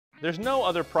There's no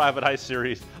other private eye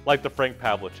series like the Frank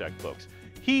Pavlicek books.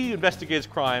 He investigates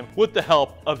crime with the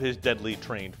help of his deadly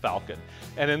trained falcon.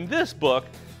 And in this book,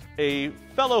 a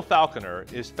fellow falconer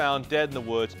is found dead in the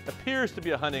woods, appears to be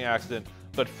a hunting accident,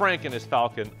 but Frank and his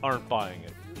falcon aren't buying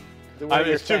it.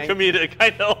 It's too comedic,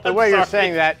 I know. The way you're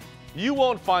saying that. You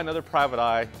won't find another private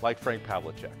eye like Frank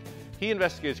Pavlicek. He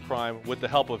investigates crime with the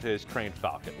help of his trained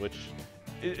falcon, which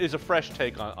is a fresh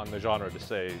take on the genre to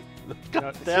say,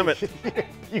 God damn it.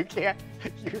 You can't,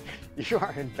 you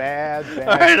are in bad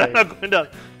All right, shape. I'm not going down.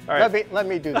 All right. Let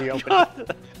me do the opening.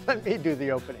 Let me do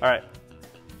the opening. All right.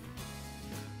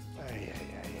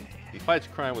 He fights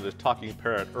crime with his talking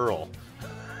parrot, Earl.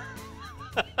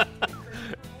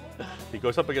 He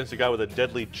goes up against a guy with a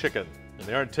deadly chicken, and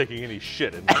they aren't taking any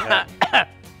shit in Manhattan.